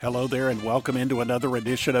Hello there and welcome into another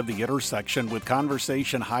edition of The Intersection with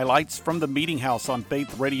conversation highlights from the Meeting House on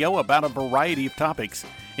Faith Radio about a variety of topics,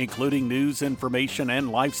 including news, information, and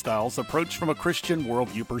lifestyles approached from a Christian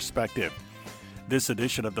worldview perspective. This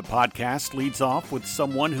edition of the podcast leads off with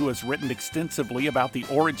someone who has written extensively about the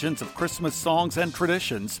origins of Christmas songs and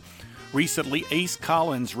traditions. Recently, Ace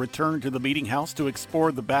Collins returned to the Meeting House to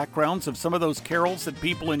explore the backgrounds of some of those carols that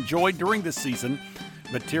people enjoyed during the season.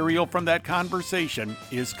 Material from that conversation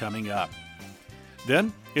is coming up.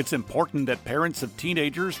 Then, it's important that parents of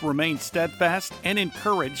teenagers remain steadfast and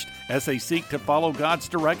encouraged as they seek to follow God's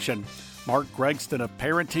direction. Mark Gregston of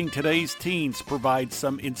Parenting Today's Teens provides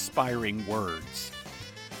some inspiring words.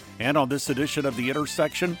 And on this edition of The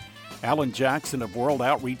Intersection, Alan Jackson of World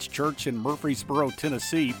Outreach Church in Murfreesboro,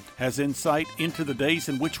 Tennessee, has insight into the days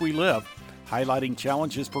in which we live, highlighting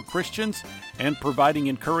challenges for Christians and providing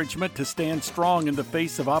encouragement to stand strong in the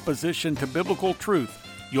face of opposition to biblical truth.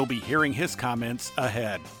 You'll be hearing his comments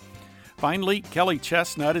ahead. Finally, Kelly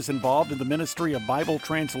Chestnut is involved in the ministry of Bible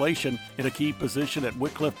translation in a key position at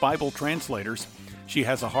Wycliffe Bible Translators. She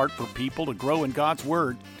has a heart for people to grow in God's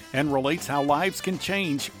Word and relates how lives can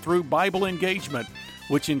change through Bible engagement,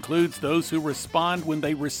 which includes those who respond when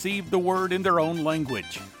they receive the Word in their own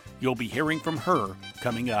language. You'll be hearing from her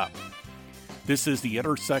coming up. This is the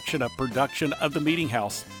Intersection of production of the Meeting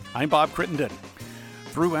House. I'm Bob Crittenden.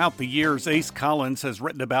 Throughout the years, Ace Collins has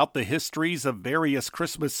written about the histories of various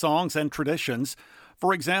Christmas songs and traditions.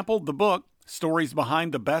 For example, the book, Stories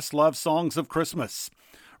Behind the Best Loved Songs of Christmas.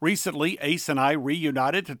 Recently, Ace and I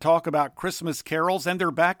reunited to talk about Christmas carols and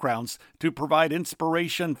their backgrounds to provide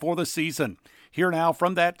inspiration for the season. Here now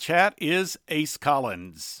from that chat is Ace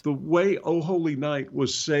Collins. The way O Holy Night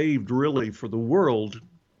was saved really for the world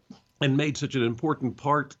and made such an important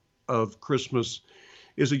part of Christmas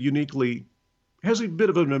has a bit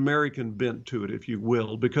of an American bent to it, if you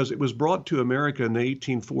will, because it was brought to America in the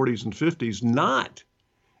 1840s and 50s, not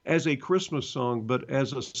as a Christmas song, but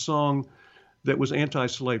as a song that was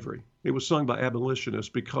anti-slavery. It was sung by abolitionists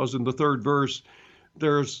because in the third verse,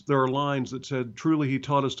 there are lines that said, "Truly he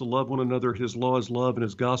taught us to love one another, his law is love, and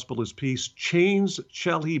his gospel is peace. Chains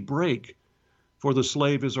shall he break, for the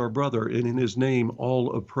slave is our brother, and in his name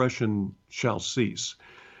all oppression shall cease."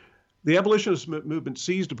 The abolitionist movement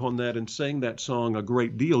seized upon that and sang that song a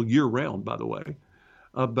great deal, year-round, by the way,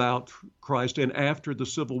 about Christ. And after the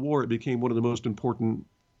Civil War, it became one of the most important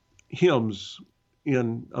hymns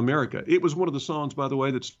in America. It was one of the songs, by the way,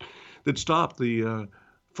 that stopped the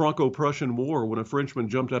Franco-Prussian War when a Frenchman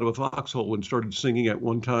jumped out of a foxhole and started singing at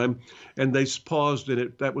one time. And they paused,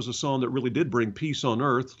 and that was a song that really did bring peace on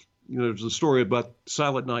earth. You know, there's a story about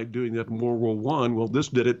Silent Night doing that in World War I. Well, this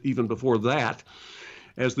did it even before that,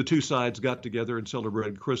 as the two sides got together and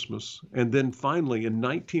celebrated Christmas. And then finally, in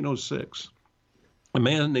 1906, a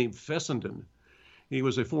man named Fessenden, he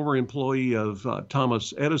was a former employee of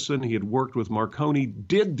Thomas Edison. He had worked with Marconi,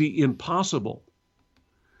 did the impossible.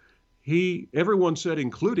 Everyone said,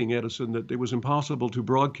 including Edison, that it was impossible to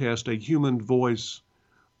broadcast a human voice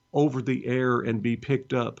over the air and be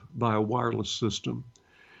picked up by a wireless system.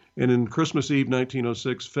 And in Christmas Eve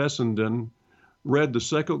 1906, Fessenden read the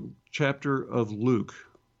second chapter of Luke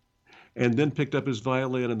and then picked up his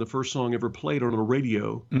violin, and the first song ever played on a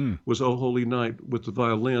radio was O Holy Night with the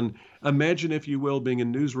violin. Imagine, if you will, being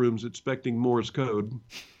in newsrooms expecting Morse code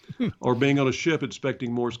or being on a ship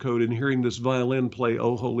expecting Morse code and hearing this violin play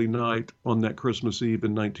O Holy Night on that Christmas Eve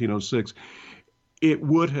in 1906. It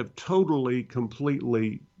would have totally,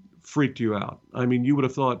 completely freaked you out. I mean, you would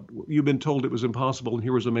have thought, you've been told it was impossible, and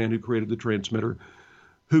here was a man who created the transmitter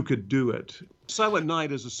who could do it. Silent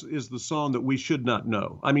Night is the song that we should not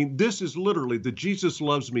know. I mean, this is literally the Jesus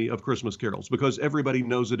Loves Me of Christmas carols, because everybody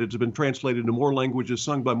knows it. It's been translated into more languages,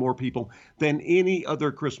 sung by more people than any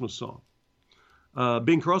other Christmas song.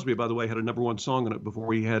 Bing Crosby, by the way, had a number one song on it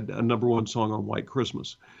before he had a number one song on White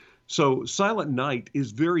Christmas. So Silent Night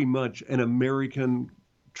is very much an American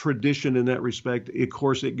tradition in that respect. Of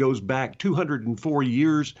course, it goes back 204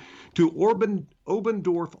 years to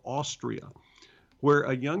Obendorf, Austria, where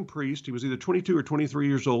a young priest, he was either 22 or 23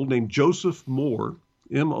 years old, named Joseph Mohr,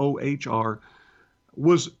 M-O-H-R,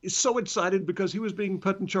 was so excited because he was being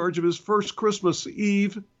put in charge of his first Christmas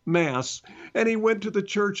Eve Mass. And he went to the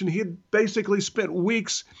church, and he had basically spent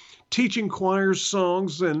weeks teaching choirs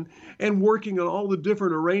songs and working on all the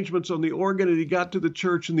different arrangements on the organ. And he got to the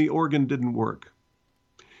church, and the organ didn't work.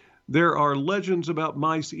 There are legends about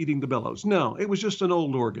mice eating the bellows. No, it was just an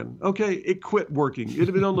old organ. Okay, it quit working. It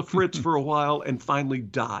had been on the fritz for a while and finally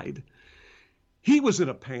died. He was in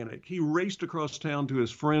a panic. He raced across town to his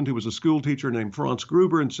friend who was a school teacher named Franz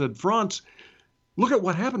Gruber and said, "Franz, Look at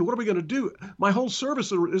what happened. What are we going to do? My whole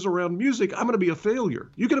service is around music. I'm going to be a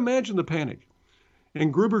failure. You can imagine the panic.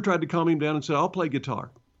 And Gruber tried to calm him down and said, I'll play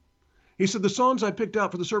guitar. He said, the songs I picked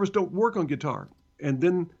out for the service don't work on guitar. And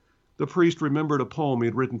then the priest remembered a poem he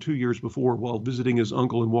had written 2 years before while visiting his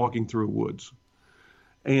uncle and walking through woods.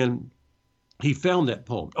 And he found that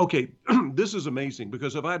poem. Okay, this is amazing,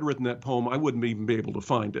 because if I'd written that poem, I wouldn't even be able to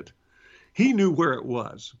find it. He knew where it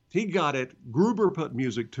was. He got it. Gruber put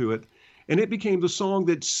music to it, and it became the song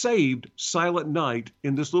that saved Silent Night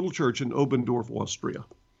in this little church in Obendorf, Austria.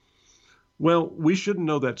 Well, we shouldn't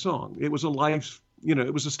know that song. It was a life,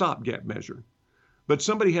 it was a stopgap measure. But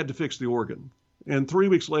somebody had to fix the organ. And 3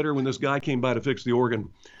 weeks later, when this guy came by to fix the organ,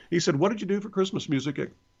 he said, what did you do for Christmas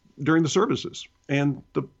music during the services? And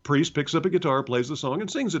the priest picks up a guitar, plays the song, and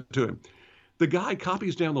sings it to him. The guy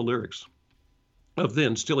copies down the lyrics of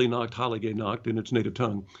Then Stille Nacht, Heilige Nacht in its native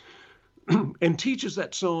tongue, and teaches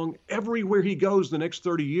that song everywhere he goes the next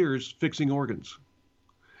 30 years fixing organs.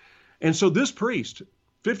 And so this priest,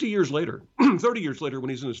 50 years later, 30 years later when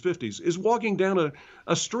he's in his 50s, is walking down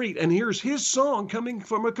a street and hears his song coming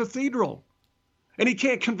from a cathedral. And he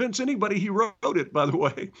can't convince anybody he wrote it, by the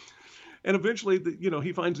way. And eventually,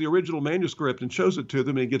 he finds the original manuscript and shows it to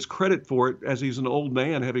them, and he gets credit for it as he's an old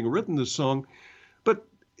man having written this song. But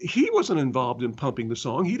he wasn't involved in pumping the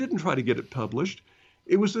song. He didn't try to get it published.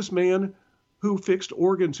 It was this man who fixed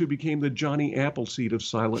organs who became the Johnny Appleseed of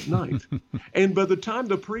Silent Night. And by the time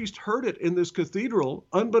the priest heard it in this cathedral,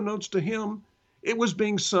 unbeknownst to him, it was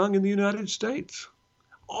being sung in the United States,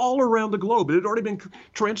 all around the globe. It had already been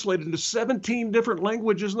translated into 17 different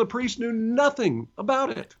languages, and the priest knew nothing about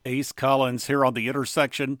it. Ace Collins here on The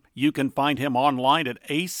Intersection. You can find him online at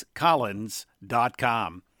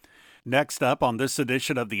acecollins.com. Next up on this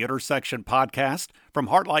edition of the Intersection podcast, from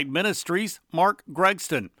Heartlight Ministries, Mark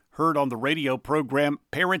Gregston, heard on the radio program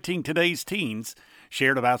Parenting Today's Teens,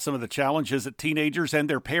 shared about some of the challenges that teenagers and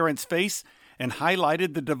their parents face, and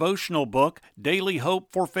highlighted the devotional book, Daily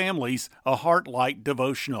Hope for Families, a Heartlight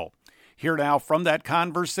devotional. Here now from that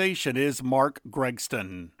conversation is Mark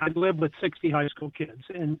Gregston. I live with 60 high school kids,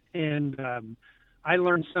 and I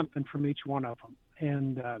learned something from each one of them.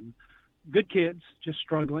 And good kids, just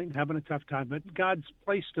struggling, having a tough time, but God's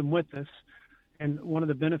placed them with us. And one of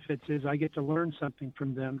the benefits is I get to learn something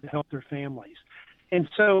from them to help their families. And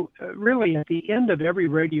so really at the end of every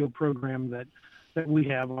radio program that we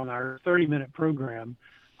have on our 30-minute program,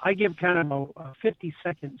 I give kind of a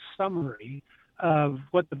 50-second summary of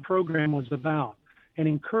what the program was about, an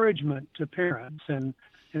encouragement to parents, and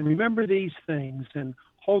remember these things, and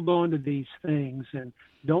hold on to these things, and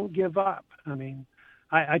don't give up. I mean,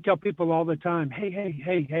 I tell people all the time,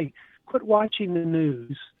 hey, quit watching the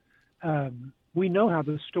news. We know how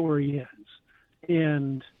the story ends,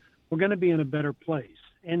 and we're going to be in a better place.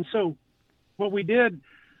 And so what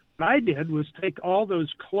I did was take all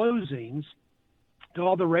those closings to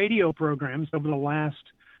all the radio programs over the last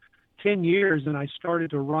 10 years, and I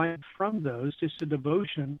started to write from those just a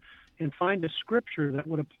devotion and find a scripture that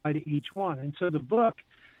would apply to each one. And so the book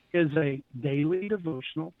is a daily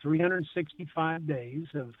devotional, 365 days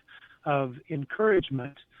of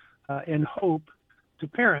encouragement and hope to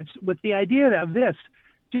parents, with the idea of this: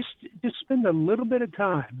 just spend a little bit of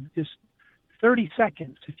time, just 30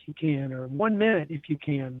 seconds if you can, or 1 minute if you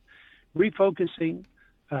can, refocusing,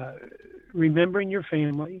 remembering your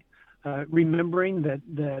family, remembering that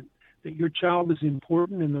your child is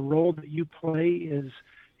important and the role that you play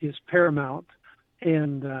is paramount.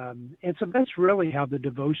 And so that's really how the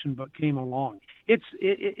devotion book came along. It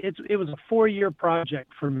was a 4-year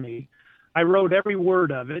project for me. I wrote every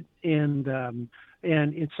word of it, and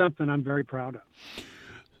it's something I'm very proud of.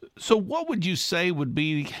 So what would you say would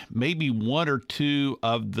be maybe one or two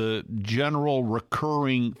of the general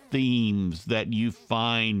recurring themes that you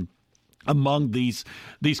find among these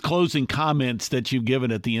closing comments that you've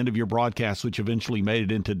given at the end of your broadcast, which eventually made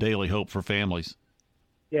it into Daily Hope for Families?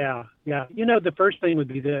 Yeah. The first thing would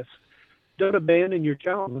be this: don't abandon your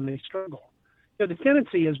child when they struggle. The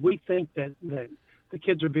tendency is we think that the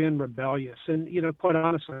kids are being rebellious. And, quite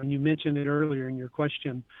honestly, and you mentioned it earlier in your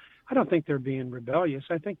question, I don't think they're being rebellious.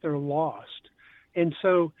 I think they're lost. And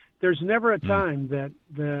so there's never a time that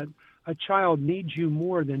a child needs you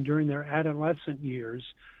more than during their adolescent years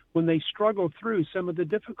when they struggle through some of the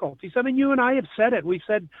difficulties. I mean, you and I have said it. We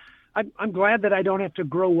said, I'm glad that I don't have to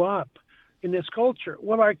grow up in this culture.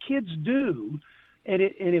 Well, our kids do. And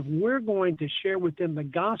if we're going to share with them the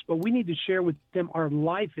gospel, we need to share with them our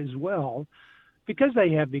life as well, because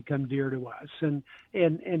they have become dear to us, and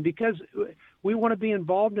because we want to be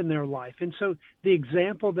involved in their life. And so the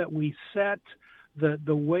example that we set,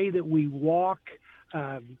 the way that we walk,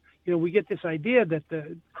 we get this idea that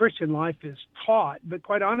the Christian life is taught, but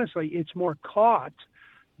quite honestly, it's more caught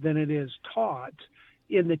than it is taught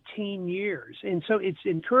in the teen years. And so it's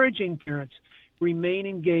encouraging parents, remain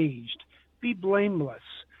engaged, be blameless,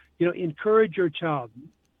 encourage your child,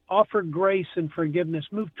 offer grace and forgiveness,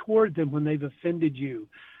 move toward them when they've offended you.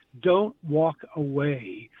 Don't walk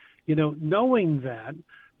away, knowing that,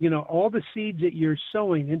 all the seeds that you're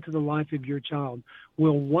sowing into the life of your child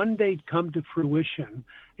will one day come to fruition,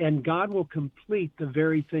 and God will complete the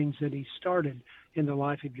very things that he started in the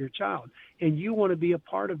life of your child. And you want to be a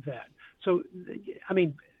part of that. So,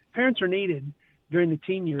 parents are needed during the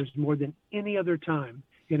teen years more than any other time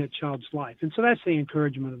in a child's life. And so that's the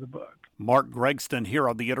encouragement of the book. Mark Gregston here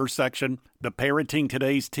on The Intersection. The Parenting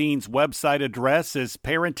Today's Teens website address is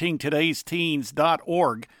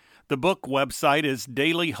parentingtodaysteens.org. The book website is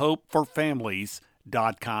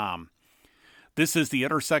dailyhopeforfamilies.com. This is the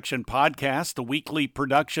Intersection Podcast, a weekly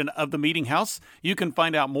production of the Meeting House. You can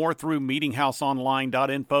find out more through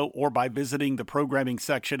meetinghouseonline.info or by visiting the programming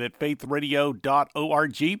section at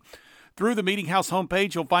faithradio.org. Through the Meeting House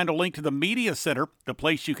homepage, you'll find a link to the Media Center, the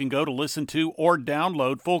place you can go to listen to or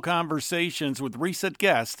download full conversations with recent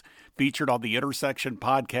guests featured on the Intersection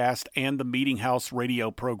Podcast and the Meeting House radio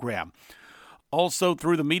program. Also,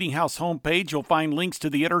 through the Meeting House homepage, you'll find links to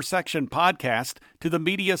the Intersection Podcast, to the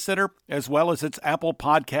Media Center, as well as its Apple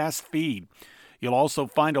Podcast feed. You'll also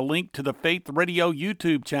find a link to the Faith Radio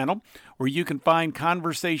YouTube channel, where you can find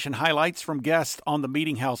conversation highlights from guests on the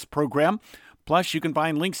Meeting House program. Plus, you can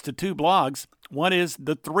find links to 2 blogs. One is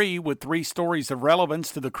The 3 with 3 stories of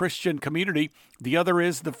relevance to the Christian community. The other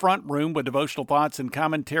is The Front Room with devotional thoughts and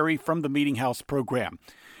commentary from the Meeting House program.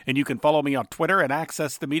 And you can follow me on Twitter and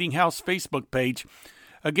access the Meeting House Facebook page.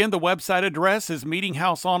 Again, the website address is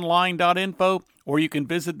meetinghouseonline.info, or you can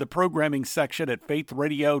visit the programming section at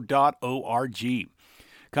faithradio.org.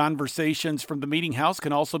 Conversations from the Meeting House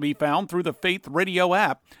can also be found through the Faith Radio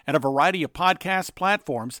app and a variety of podcast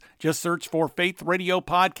platforms. Just search for Faith Radio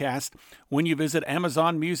Podcast when you visit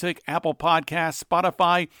Amazon Music, Apple Podcasts,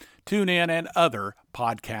 Spotify, TuneIn, and other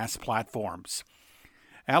podcast platforms.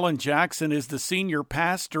 Alan Jackson is the senior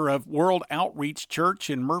pastor of World Outreach Church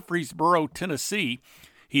in Murfreesboro, Tennessee.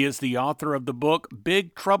 He is the author of the book,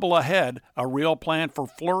 Big Trouble Ahead, A Real Plan for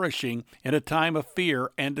Flourishing in a Time of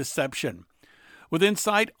Fear and Deception. With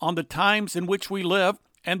insight on the times in which we live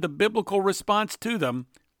and the biblical response to them,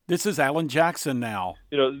 this is Alan Jackson now.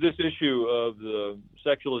 This issue of the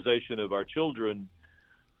sexualization of our children,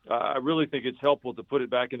 I really think it's helpful to put it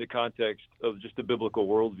back into context of just a biblical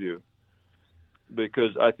worldview,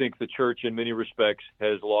 because I think the church in many respects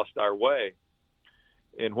has lost our way.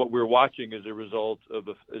 And what we're watching as a result of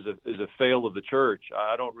is a fail of the church.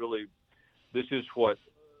 This is what,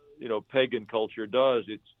 pagan culture does.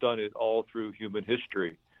 It's done it all through human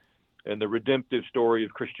history. And the redemptive story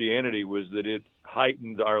of Christianity was that it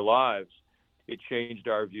heightened our lives. It changed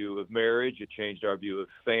our view of marriage. It changed our view of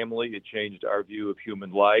family. It changed our view of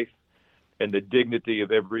human life and the dignity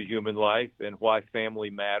of every human life and why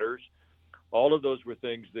family matters. All of those were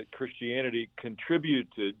things that Christianity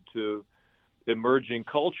contributed to emerging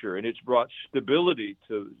culture, and it's brought stability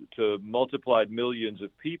to multiplied millions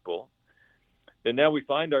of people. And now we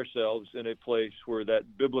find ourselves in a place where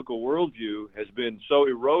that biblical worldview has been so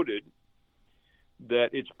eroded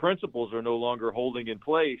that its principles are no longer holding in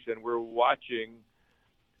place, and we're watching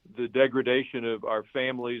the degradation of our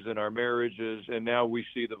families and our marriages, and now we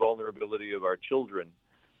see the vulnerability of our children.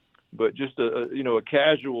 But just a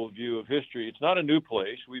casual view of history, it's not a new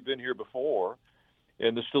place. We've been here before,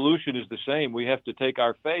 and the solution is the same. We have to take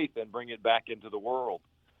our faith and bring it back into the world.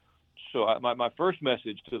 So my first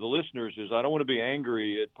message to the listeners is I don't want to be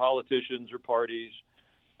angry at politicians or parties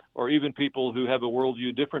or even people who have a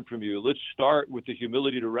worldview different from you. Let's start with the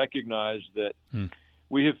humility to recognize that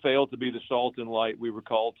we have failed to be the salt and light we were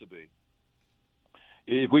called to be.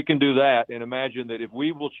 If we can do that and imagine that if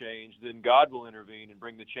we will change, then God will intervene and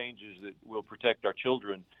bring the changes that will protect our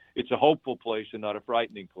children, it's a hopeful place and not a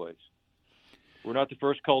frightening place. We're not the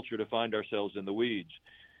first culture to find ourselves in the weeds.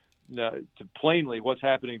 Now, plainly, what's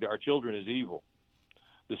happening to our children is evil.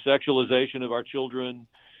 The sexualization of our children,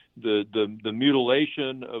 the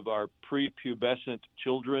mutilation of our prepubescent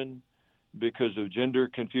children because of gender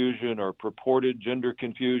confusion or purported gender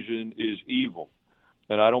confusion is evil.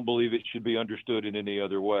 And I don't believe it should be understood in any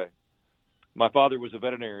other way. My father was a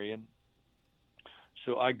veterinarian,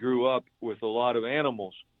 so I grew up with a lot of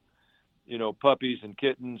animals, puppies and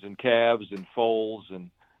kittens and calves and foals, and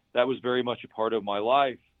that was very much a part of my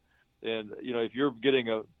life. And, if you're getting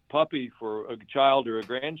a puppy for a child or a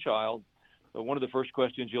grandchild, one of the first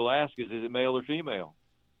questions you'll ask is it male or female?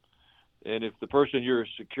 And if the person you're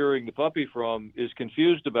securing the puppy from is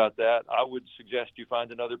confused about that, I would suggest you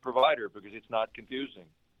find another provider because it's not confusing.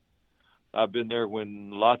 I've been there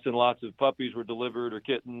when lots and lots of puppies were delivered or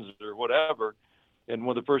kittens or whatever. And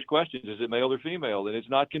one of the first questions is it male or female? And it's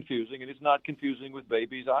not confusing, and it's not confusing with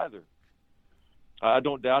babies either. I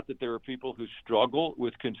don't doubt that there are people who struggle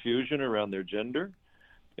with confusion around their gender,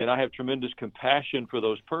 and I have tremendous compassion for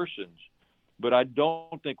those persons. But I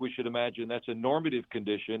don't think we should imagine that's a normative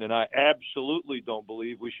condition, and I absolutely don't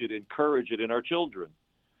believe we should encourage it in our children.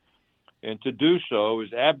 And to do so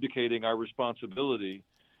is abdicating our responsibility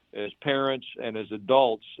as parents and as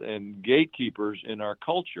adults and gatekeepers in our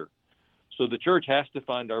culture. So the church has to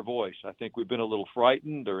find our voice. I think we've been a little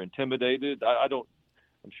frightened or intimidated.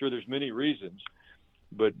 I'm sure there's many reasons,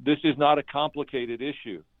 but this is not a complicated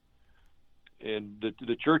issue. And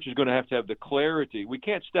the church is going to have the clarity. We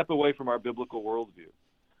can't step away from our biblical worldview.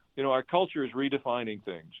 You know, our culture is redefining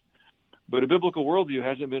things, but a biblical worldview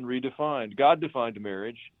hasn't been redefined. God defined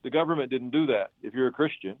marriage. The government didn't do that. If you're a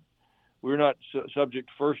Christian, we're not subject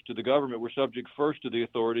first to the government. We're subject first to the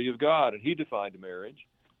authority of God, and he defined marriage.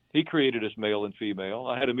 He created us male and female.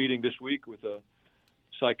 I had a meeting this week with a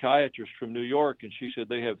psychiatrist from New York, and she said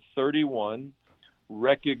they have 31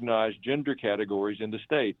 recognized gender categories in the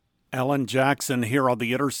state. Alan Jackson here on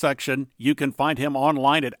The Intersection. You can find him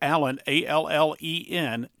online at Allen,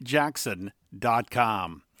 ALLEN,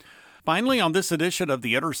 Jackson.com. Finally, on this edition of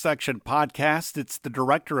the Intersection podcast, it's the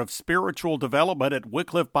Director of Spiritual Development at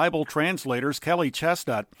Wycliffe Bible Translators, Kelly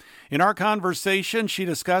Chestnut. In our conversation, she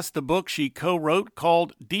discussed the book she co-wrote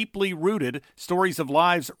called Deeply Rooted, Stories of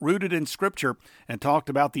Lives Rooted in Scripture, and talked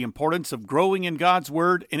about the importance of growing in God's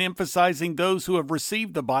Word and emphasizing those who have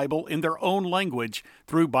received the Bible in their own language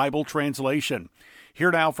through Bible translation. Here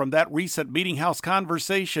now from that recent Meeting House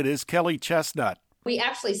conversation is Kelly Chestnut. We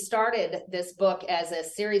actually started this book as a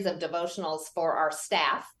series of devotionals for our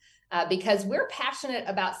staff because we're passionate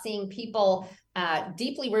about seeing people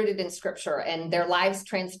deeply rooted in Scripture and their lives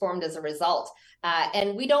transformed as a result.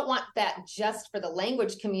 And we don't want that just for the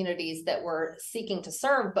language communities that we're seeking to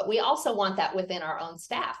serve, but we also want that within our own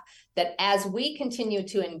staff, that as we continue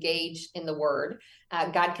to engage in the Word,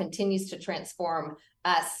 God continues to transform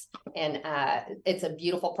us, and it's a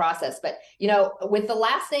beautiful process. But you know, with the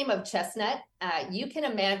last name of Chestnut, you can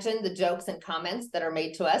imagine the jokes and comments that are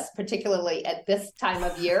made to us, particularly at this time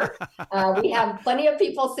of year. We have plenty of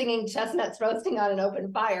people singing chestnuts roasting on an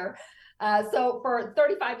open fire. So for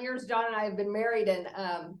 35 years, John and I have been married, and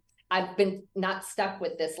I've been not stuck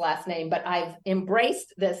with this last name, but I've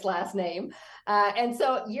embraced this last name. And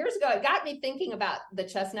so years ago, it got me thinking about the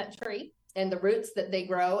chestnut tree and the roots that they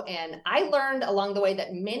grow. And I learned along the way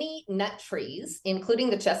that many nut trees, including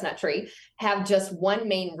the chestnut tree, have just one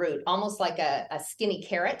main root, almost like a skinny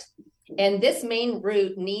carrot. And this main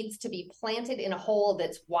root needs to be planted in a hole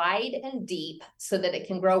that's wide and deep so that it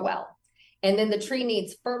can grow well. And then the tree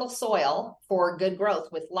needs fertile soil for good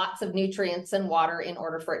growth with lots of nutrients and water in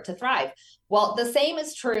order for it to thrive. Well, the same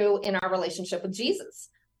is true in our relationship with Jesus.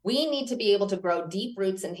 We need to be able to grow deep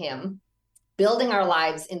roots in him, building our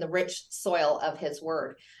lives in the rich soil of his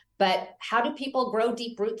word. But how do people grow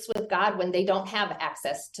deep roots with God when they don't have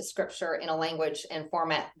access to Scripture in a language and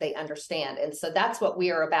format they understand? And so that's what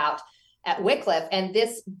we are about at Wycliffe. And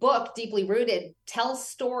this book, Deeply Rooted, tells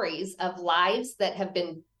stories of lives that have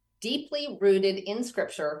been deeply rooted in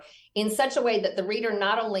Scripture in such a way that the reader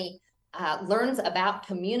not only learns about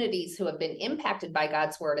communities who have been impacted by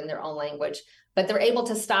God's word in their own language, but they're able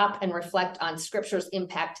to stop and reflect on Scripture's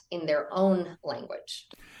impact in their own language.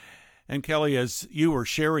 And Kelly, as you were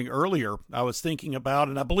sharing earlier, I was thinking about,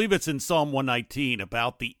 and I believe it's in Psalm 119,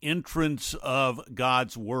 about the entrance of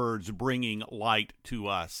God's words bringing light to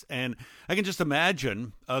us. And I can just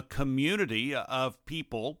imagine a community of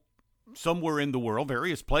people somewhere in the world,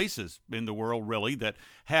 various places in the world really, that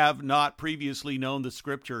have not previously known the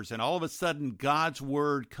Scriptures, and all of a sudden God's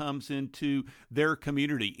word comes into their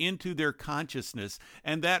community, into their consciousness,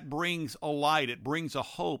 and that brings a light, it brings a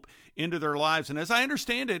hope into their lives. And as I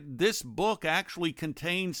understand it, this book actually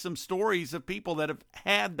contains some stories of people that have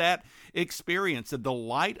had that experience of the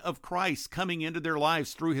light of Christ coming into their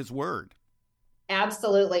lives through his word.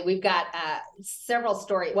 Absolutely. We've got several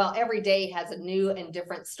stories. Well, every day has a new and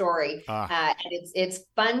different story. And it's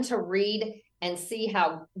fun to read and see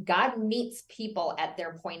how God meets people at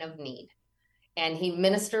their point of need. And he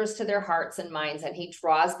ministers to their hearts and minds, and he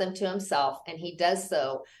draws them to himself. And he does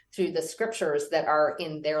so through the Scriptures that are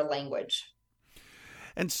in their language.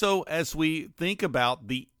 And so as we think about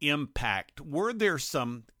the impact, were there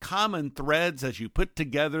some common threads as you put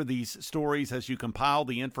together these stories, as you compile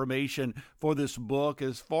the information for this book,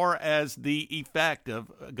 as far as the effect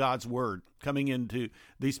of God's Word coming into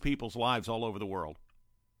these people's lives all over the world?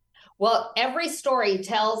 Well, every story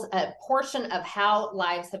tells a portion of how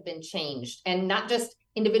lives have been changed, and not just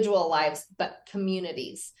individual lives, but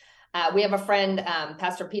communities. We have a friend,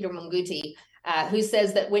 Pastor Peter Munguti, who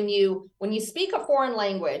says that when you speak a foreign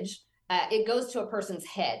language, it goes to a person's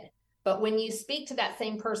head. But when you speak to that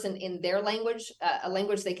same person in their language, a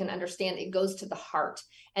language they can understand, it goes to the heart.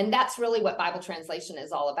 And that's really what Bible translation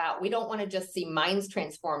is all about. We don't want to just see minds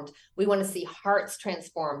transformed. We want to see hearts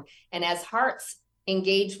transformed. And as hearts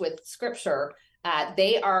engage with Scripture,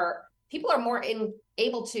 people are more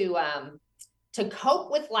able to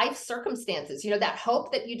cope with life circumstances. That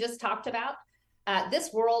hope that you just talked about.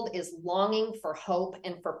 This world is longing for hope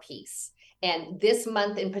and for peace. And this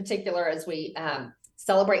month in particular, as we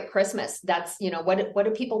celebrate Christmas, that's, what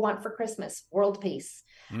do people want for Christmas? World peace.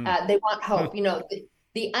 They want hope,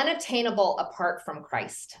 the unattainable apart from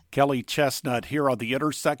Christ. Kelly Chestnut here on The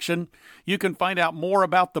Intersection. You can find out more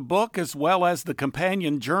about the book as well as the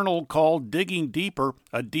companion journal called Digging Deeper,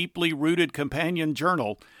 a deeply rooted companion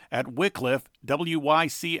journal at Wycliffe,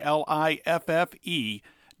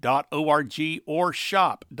 WYCLIFFE.org or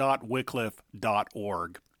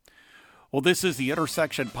shop.wycliffe.org. Well, this is the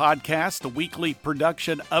Intersection Podcast, a weekly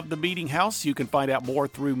production of the Meeting House. You can find out more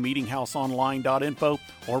through meetinghouseonline.info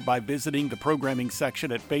or by visiting the programming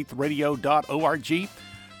section at faithradio.org.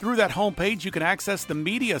 Through that homepage, you can access the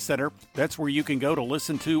Media Center. That's where you can go to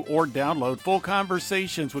listen to or download full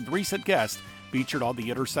conversations with recent guests featured on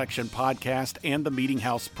the Intersection Podcast and the Meeting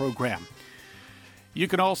House program. You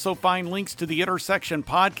can also find links to the Intersection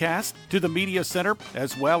Podcast, to the Media Center,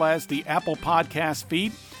 as well as the Apple Podcast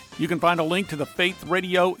feed. You can find a link to the Faith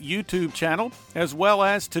Radio YouTube channel, as well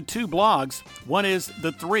as to 2 blogs. One is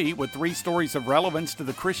The Three, with 3 stories of relevance to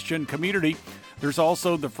the Christian community. There's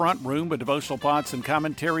also The Front Room, with devotional thoughts and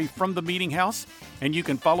commentary from the Meeting House. And you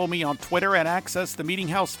can follow me on Twitter and access the Meeting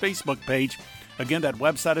House Facebook page. Again, that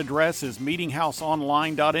website address is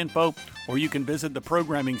meetinghouseonline.info, or you can visit the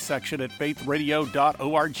programming section at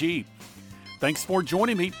faithradio.org. Thanks for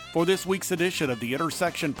joining me for this week's edition of the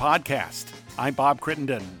Intersection Podcast. I'm Bob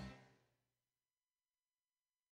Crittenden.